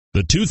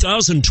The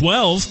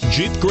 2012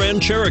 Jeep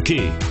Grand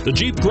Cherokee. The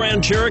Jeep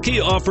Grand Cherokee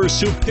offers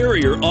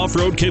superior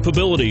off-road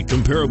capability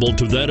comparable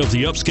to that of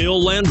the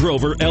upscale Land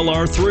Rover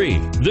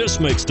LR3. This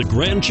makes the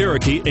Grand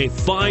Cherokee a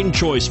fine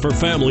choice for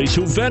families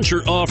who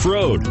venture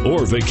off-road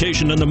or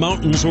vacation in the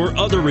mountains or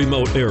other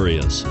remote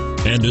areas,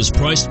 and is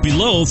priced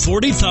below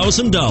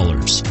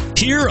 $40,000.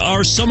 Here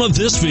are some of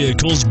this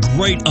vehicle's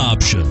great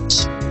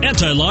options: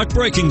 anti-lock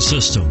braking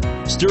system,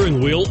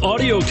 steering wheel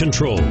audio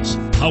controls,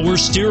 power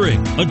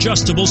steering,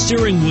 adjustable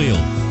steering wheel,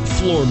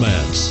 floor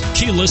mats,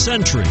 keyless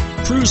entry,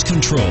 cruise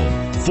control,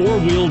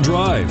 four-wheel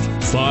drive,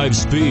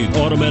 5-speed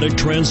automatic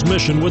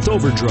transmission with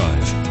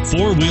overdrive,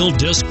 4-wheel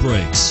disc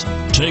brakes.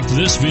 Take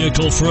this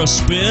vehicle for a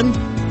spin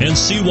and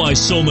see why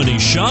so many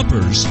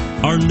shoppers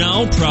are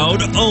now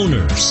proud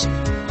owners.